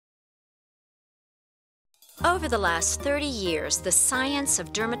Over the last 30 years, the science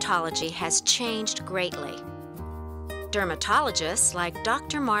of dermatology has changed greatly. Dermatologists like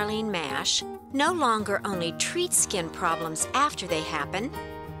Dr. Marlene Mash no longer only treat skin problems after they happen,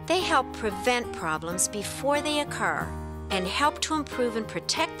 they help prevent problems before they occur and help to improve and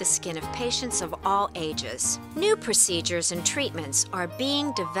protect the skin of patients of all ages. New procedures and treatments are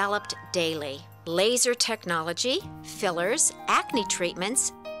being developed daily. Laser technology, fillers, acne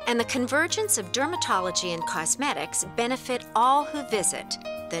treatments, and the convergence of dermatology and cosmetics benefit all who visit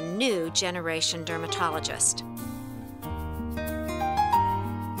the new generation dermatologist.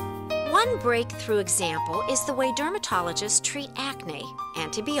 One breakthrough example is the way dermatologists treat acne.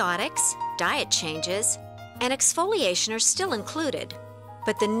 Antibiotics, diet changes, and exfoliation are still included,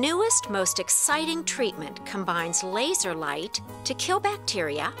 but the newest, most exciting treatment combines laser light to kill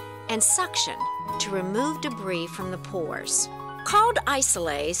bacteria and suction to remove debris from the pores. Called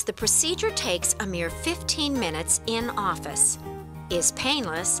isolase, the procedure takes a mere 15 minutes in office, is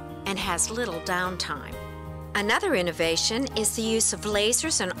painless, and has little downtime. Another innovation is the use of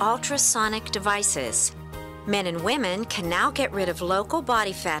lasers and ultrasonic devices. Men and women can now get rid of local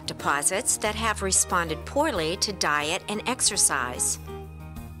body fat deposits that have responded poorly to diet and exercise.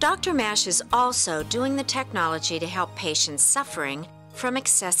 Dr. Mash is also doing the technology to help patients suffering from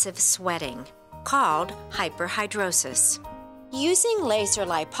excessive sweating, called hyperhidrosis. Using laser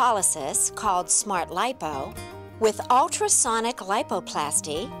lipolysis, called smart lipo, with ultrasonic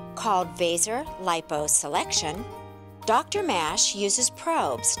lipoplasty, called Vaser liposelection, Dr. Mash uses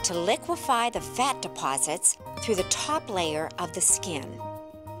probes to liquefy the fat deposits through the top layer of the skin.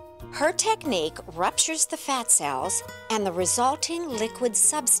 Her technique ruptures the fat cells, and the resulting liquid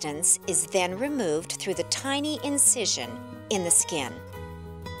substance is then removed through the tiny incision in the skin.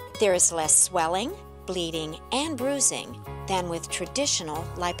 There is less swelling, bleeding, and bruising than with traditional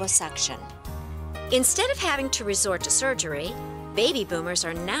liposuction. Instead of having to resort to surgery, baby boomers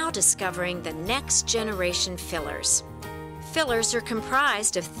are now discovering the next generation fillers. Fillers are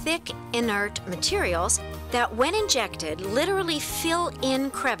comprised of thick, inert materials that, when injected, literally fill in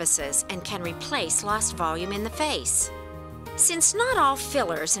crevices and can replace lost volume in the face. Since not all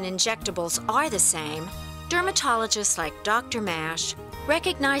fillers and injectables are the same, dermatologists like Dr. Mash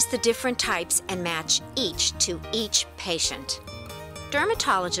recognize the different types and match each to each patient.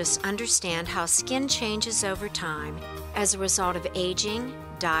 Dermatologists understand how skin changes over time as a result of aging,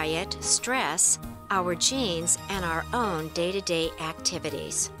 diet, stress, our genes, and our own day-to-day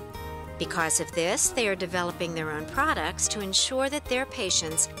activities. Because of this, they are developing their own products to ensure that their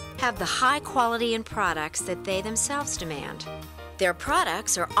patients have the high quality in products that they themselves demand. Their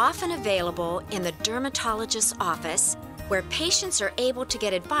products are often available in the dermatologist's office, where patients are able to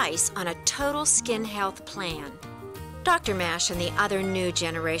get advice on a total skin health plan. Dr. Mash and the other new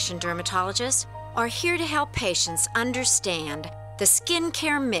generation dermatologists are here to help patients understand the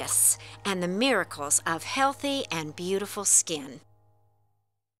skincare myths and the miracles of healthy and beautiful skin.